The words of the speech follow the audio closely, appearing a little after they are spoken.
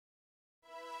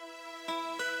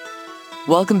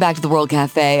Welcome back to the World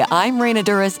Cafe. I'm Raina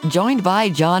Duras, joined by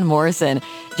John Morrison.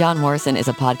 John Morrison is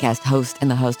a podcast host and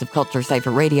the host of Culture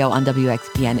Cypher Radio on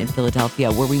WXPN in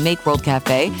Philadelphia, where we make World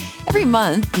Cafe. Every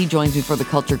month, he joins me for the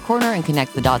Culture Corner and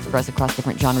connects the dots for us across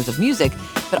different genres of music.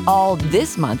 But all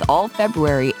this month, all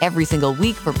February, every single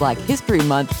week for Black History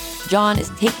Month, John is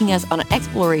taking us on an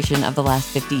exploration of the last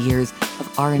 50 years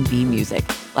of R&B music.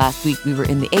 Last week, we were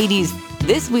in the 80s.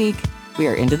 This week, we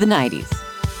are into the 90s.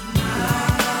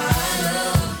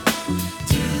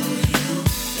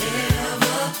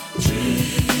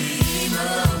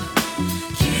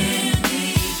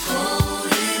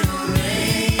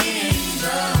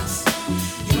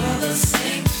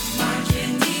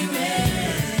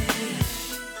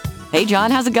 Hey,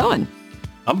 John, how's it going?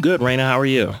 I'm good, Raina. How are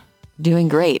you? Doing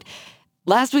great.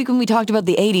 Last week when we talked about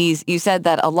the 80s, you said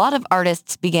that a lot of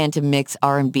artists began to mix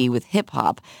R&B with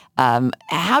hip-hop.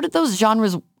 How did those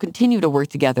genres continue to work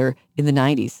together in the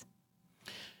 90s?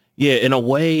 Yeah, in a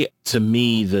way, to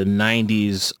me, the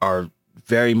 90s are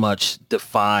very much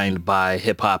defined by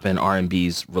hip-hop and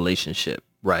R&B's relationship,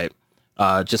 right?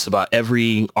 Just about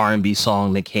every R&B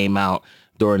song that came out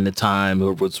during the time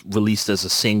it was released as a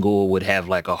single would have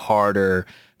like a harder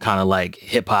kind of like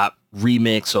hip hop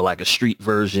remix or like a street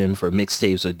version for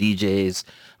mixtapes or DJs.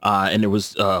 And there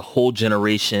was a whole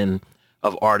generation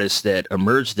of artists that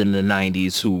emerged in the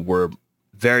 90s who were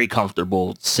very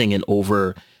comfortable singing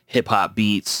over hip hop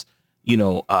beats. You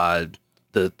know,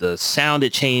 the sound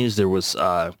had changed. There was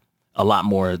a lot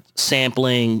more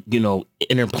sampling, you know,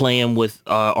 interplaying with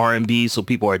R&B. So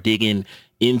people are digging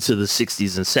into the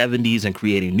 60s and 70s and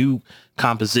creating new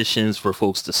compositions for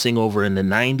folks to sing over in the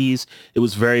 90s. It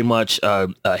was very much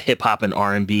a hip hop and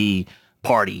R&B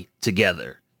party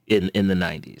together in the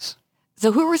 90s.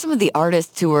 So who were some of the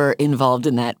artists who were involved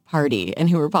in that party and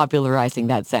who were popularizing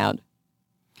that sound?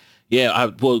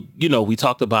 Yeah, well, you know, we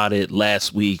talked about it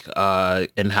last week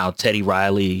and how Teddy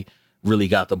Riley really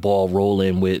got the ball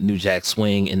rolling with New Jack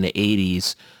Swing in the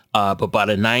 80s. But by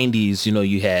the 90s, you know,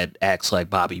 you had acts like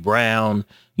Bobby Brown,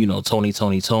 you know, Tony,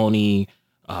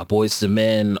 Boyz II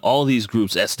Men, all these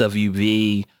groups,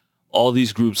 SWV, all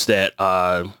these groups that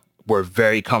were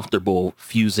very comfortable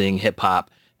fusing hip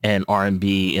hop and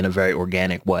R&B in a very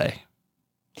organic way.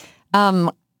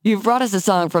 You've brought us a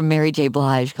song from Mary J.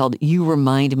 Blige called You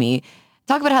Remind Me.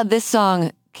 Talk about how this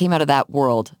song came out of that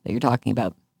world that you're talking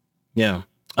about. Yeah.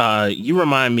 You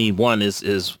Remind Me, one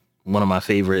is one of my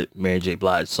favorite Mary J.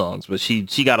 Blige songs, but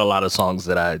she got a lot of songs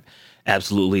that I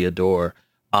absolutely adore.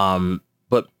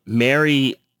 But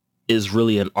Mary is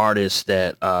really an artist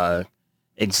that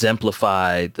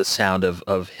exemplified the sound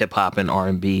of hip hop and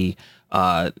R&B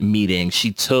meeting.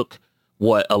 She took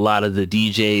what a lot of the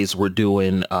DJs were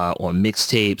doing on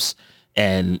mixtapes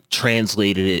and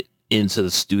translated it into the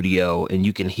studio, and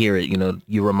you can hear it. You know,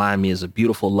 You Remind Me is a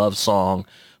beautiful love song,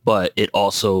 but it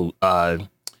also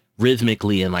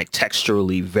rhythmically and like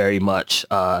texturally very much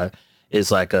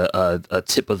is like a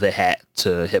tip of the hat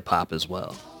to hip hop as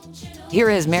well. Here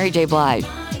is Mary J. Blige,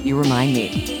 You Remind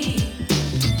Me.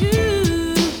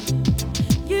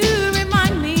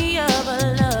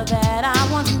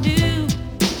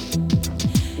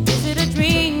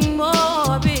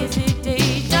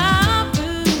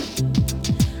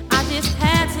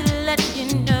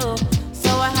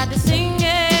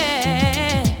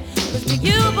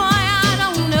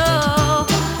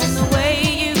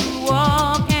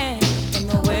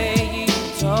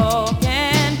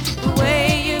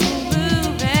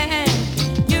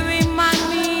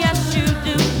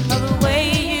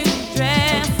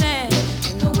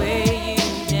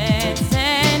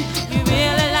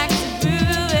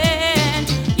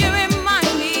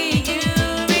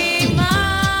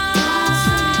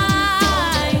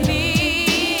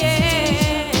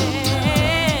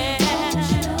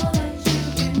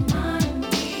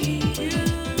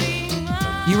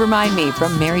 Remind Me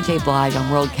from Mary J. Blige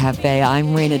on World Cafe.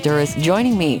 I'm Raina Duras.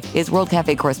 Joining me is World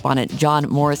Cafe correspondent John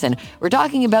Morrison. We're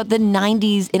talking about the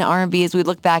 90s in R&B as we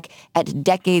look back at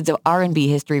decades of R&B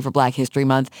history for Black History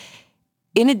Month.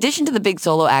 In addition to the big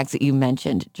solo acts that you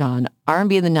mentioned, John,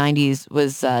 R&B in the 90s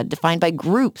was defined by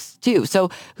groups, too. So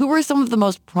who were some of the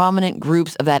most prominent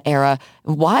groups of that era?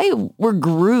 Why were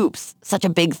groups such a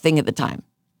big thing at the time?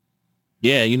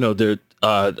 Yeah, you know, there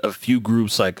are a few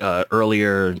groups like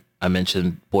earlier I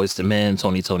mentioned Boyz II Men,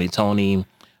 Tony, SWV,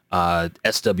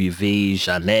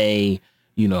 Zhané,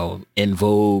 you know, En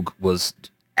Vogue was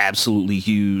absolutely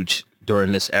huge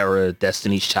during this era,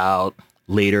 Destiny's Child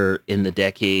later in the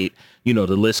decade. You know,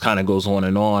 the list kind of goes on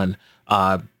and on.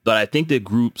 But I think that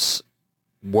groups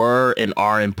were and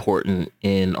are important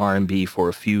in R&B for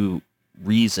a few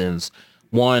reasons.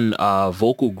 One,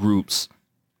 vocal groups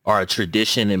are a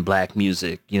tradition in black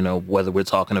music, you know, whether we're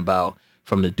talking about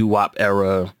from the doo-wop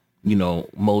era, you know,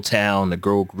 Motown, the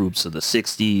girl groups of the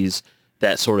 60s,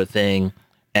 that sort of thing.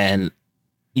 And,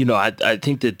 you know, I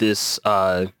think that this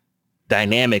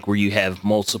dynamic where you have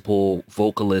multiple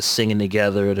vocalists singing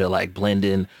together to like blend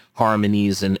in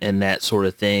harmonies and that sort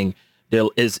of thing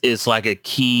is like a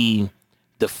key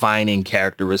defining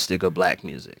characteristic of black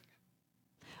music.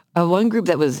 One group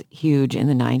that was huge in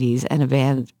the 90s and a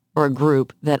band or a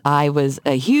group that I was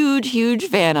a huge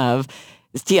fan of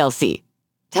is TLC.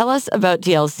 Tell us about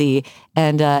TLC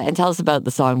and tell us about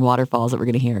the song Waterfalls that we're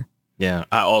going to hear. Yeah,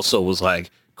 I also was like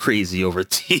crazy over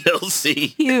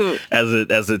TLC Cute.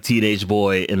 as a teenage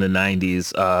boy in the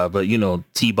 90s. But, you know,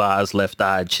 T-Boz, Left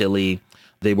Eye, Chili,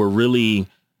 they were really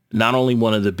not only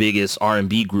one of the biggest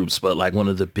R&B groups, but like one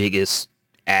of the biggest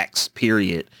acts,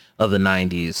 period, of the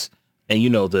 90s. And, you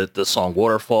know, the song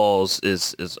Waterfalls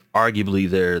is arguably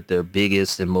their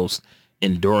biggest and most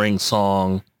enduring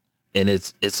song. And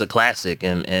it's a classic.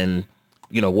 And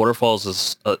you know, Waterfalls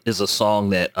is a song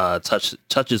that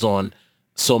touches on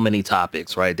so many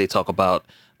topics, right? They talk about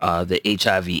the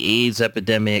HIV/AIDS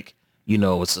epidemic. You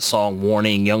know, it's a song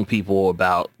warning young people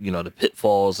about, you know, the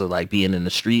pitfalls of like being in the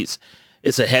streets.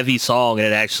 It's a heavy song, and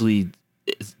it actually,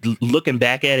 looking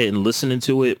back at it and listening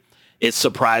to it, it's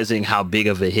surprising how big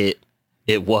of a hit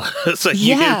it was. Like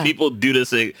you hear people do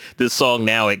this song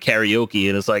now at karaoke,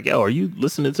 and it's like, yo, are you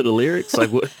listening to the lyrics?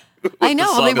 Like what I know.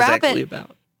 the song They is rap actually it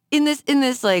about. in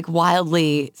this like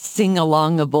wildly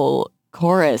sing-alongable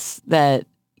chorus that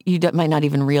you might not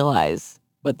even realize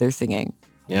what they're singing.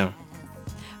 Yeah.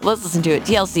 Let's listen to it.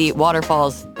 TLC,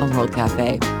 Waterfalls on World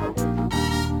Cafe.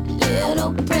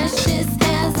 Little precious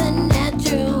has a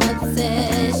natural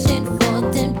obsession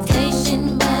for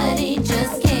temptation, but he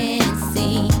just can't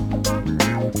see.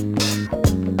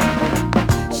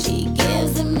 She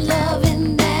gives him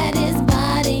loving that his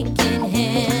body can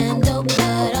handle,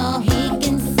 but all he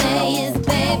can say is,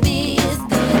 baby, it's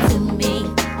good to me.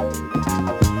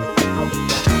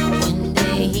 One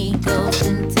day he goes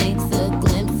and takes a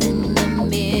glimpse in the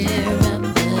mirror,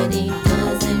 but he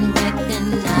doesn't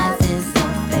recognize his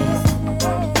own face.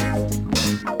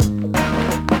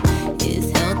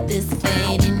 His health is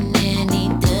fading and he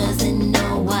doesn't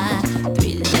know why.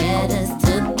 3 letters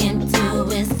took him to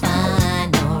his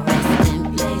final resting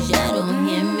place. You don't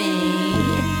hear me.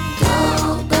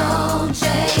 Don't go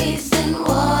chasing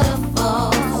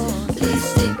waterfalls. Please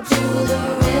stick to the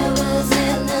rivers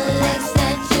and the lakes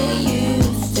that you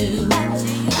used to.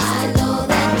 I know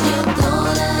that you're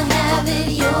gonna have it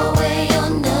your way or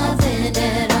nothing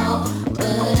at all,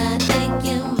 but I think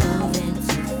you're moving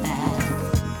too fast.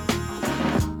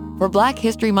 For Black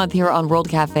History Month here on World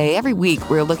Cafe, every week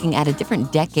we're looking at a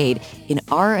different decade in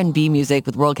R&B music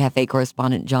with World Cafe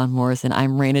correspondent John Morrison.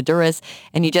 I'm Raina Duras,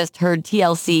 and you just heard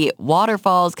TLC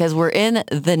Waterfalls because we're in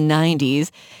the 90s.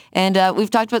 And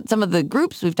we've talked about some of the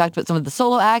groups, we've talked about some of the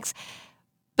solo acts,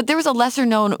 but there was a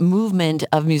lesser-known movement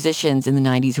of musicians in the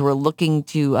 90s who were looking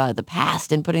to the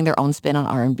past and putting their own spin on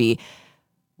R&B.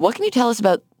 What can you tell us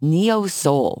about neo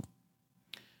soul?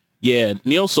 Yeah,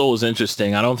 neo soul is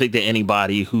interesting. I don't think that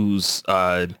anybody who's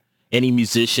any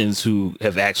musicians who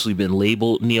have actually been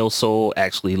labeled neo soul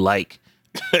actually like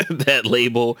that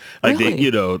label. Like Really? they, you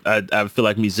know, I feel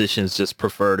like musicians just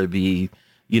prefer to be,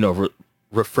 you know,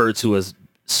 referred to as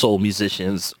soul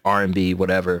musicians, R&B,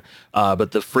 whatever.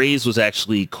 But the phrase was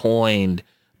actually coined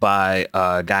by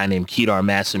a guy named Kedar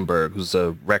Massenberg, who's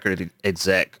a record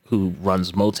exec who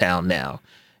runs Motown now.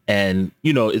 And,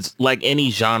 you know, it's like any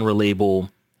genre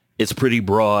label. It's pretty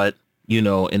broad, you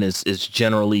know, and it's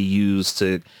generally used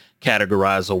to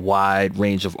categorize a wide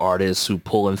range of artists who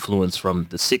pull influence from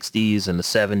the 60s and the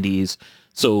 70s.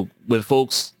 So when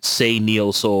folks say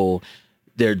neo soul,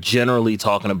 they're generally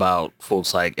talking about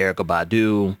folks like Erykah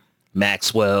Badu,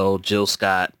 Maxwell, Jill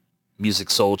Scott, Music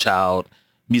Soul Child,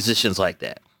 musicians like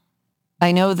that.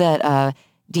 I know that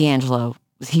D'Angelo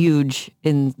was huge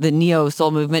in the neo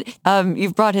soul movement.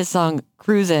 You've brought his song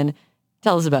Cruisin'.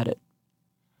 Tell us about it.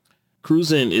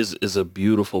 Cruisin' is a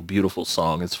beautiful, beautiful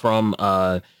song. It's from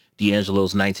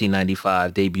D'Angelo's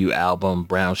 1995 debut album,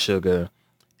 Brown Sugar.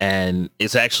 And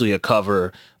it's actually a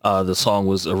cover. The song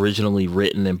was originally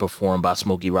written and performed by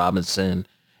Smokey Robinson.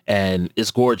 And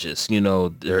it's gorgeous. You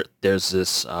know, there's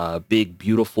this big,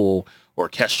 beautiful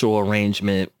orchestral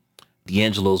arrangement.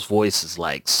 D'Angelo's voice is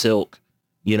like silk.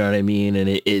 You know what I mean? And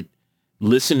it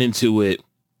listening to it,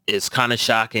 it's kind of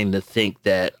shocking to think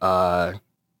that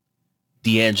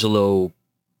D'Angelo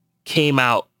came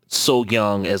out so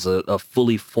young as a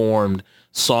fully formed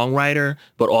songwriter,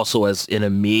 but also as an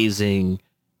amazing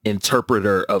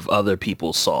interpreter of other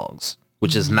people's songs,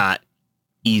 which is not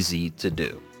easy to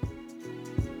do.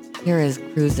 Here is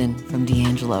Cruisin' from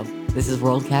D'Angelo. This is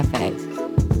World Cafe.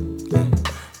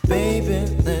 Baby,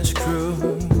 let's cruise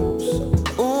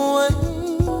away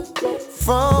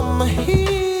from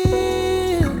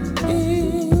here.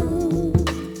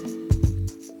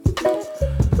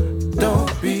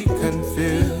 Don't be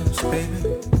confused, baby.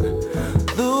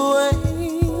 The way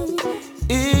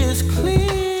is clear.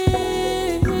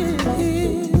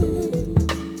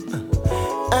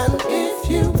 And if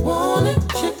you want it,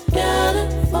 you get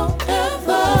it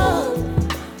forever.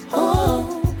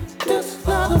 Oh, just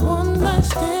not a one night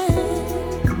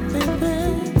stand,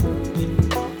 baby.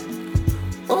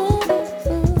 Oh,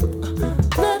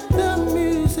 let the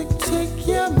music take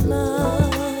your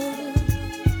mind.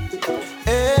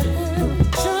 And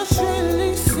just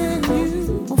releasing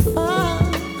you will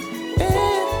find.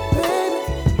 And baby,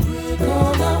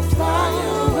 we're gonna fly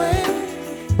away.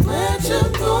 Let you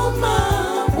go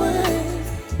my way.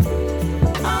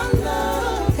 I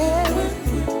love it when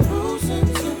we're cruising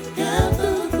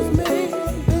together with me.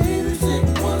 Music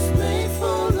was made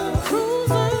for love.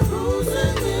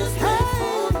 Cruising is made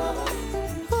for love.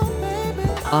 Oh, baby.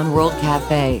 On World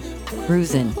Cafe,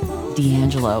 Cruisin',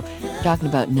 D'Angelo, talking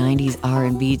about 90s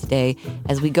R&B today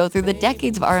as we go through the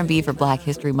decades of R&B for Black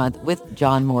History Month with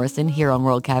John Morrison here on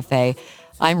World Cafe.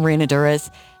 I'm Raina Duras,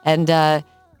 and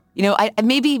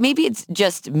maybe it's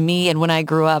just me and when I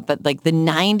grew up, but like the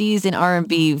 90s in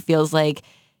R&B feels like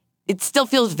it still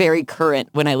feels very current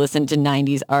when I listen to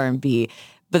 90s R&B,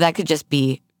 but that could just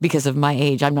be because of my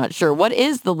age. I'm not sure. What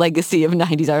is the legacy of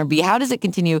 90s R&B? How does it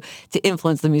continue to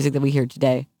influence the music that we hear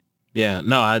today? Yeah,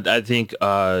 no, I think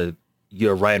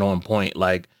you're right on point.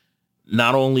 Like,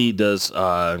 not only does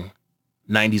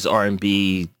 90s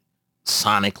R&B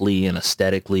sonically and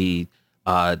aesthetically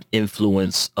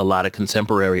influence a lot of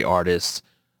contemporary artists,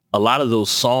 a lot of those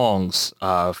songs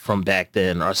from back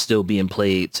then are still being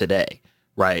played today,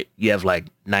 right? You have like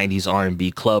 90s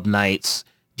R&B club nights.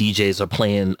 DJs are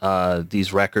playing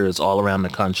these records all around the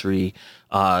country.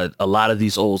 A lot of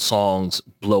these old songs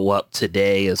blow up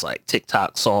today as like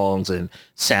TikTok songs and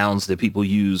sounds that people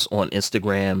use on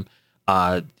Instagram.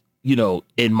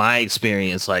 In my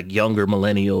experience, like younger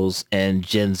millennials and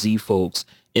Gen Z folks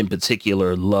in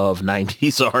particular love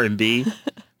 90s R&B,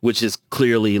 which is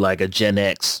clearly like a Gen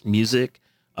X music,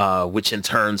 which in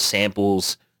turn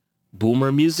samples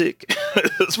boomer music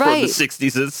from the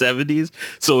 60s and 70s.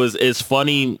 So it's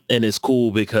funny and it's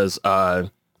cool because a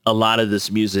lot of this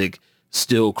music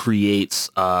still creates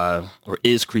or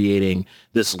is creating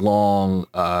this long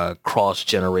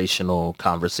cross-generational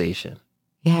conversation.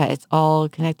 Yeah, it's all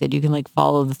connected. You can like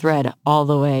follow the thread all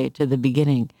the way to the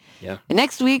beginning. Yeah. And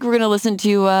next week, we're going to listen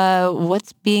to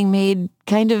what's being made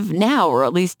kind of now, or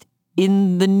at least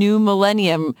in the new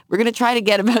millennium. We're going to try to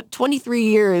get about 23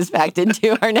 years backed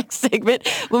into our next segment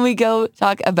when we go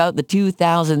talk about the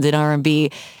 2000s in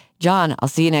R&B. John, I'll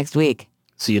see you next week.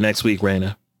 See you next week,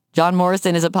 Raina. John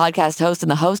Morrison is a podcast host and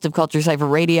the host of Culture Cypher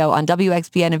Radio on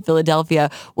WXPN in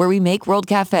Philadelphia, where we make World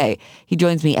Cafe. He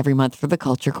joins me every month for the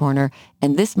Culture Corner,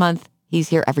 and this month, he's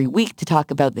here every week to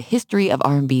talk about the history of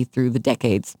R&B through the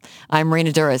decades. I'm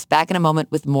Raina Duras, back in a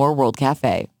moment with more World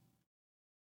Cafe.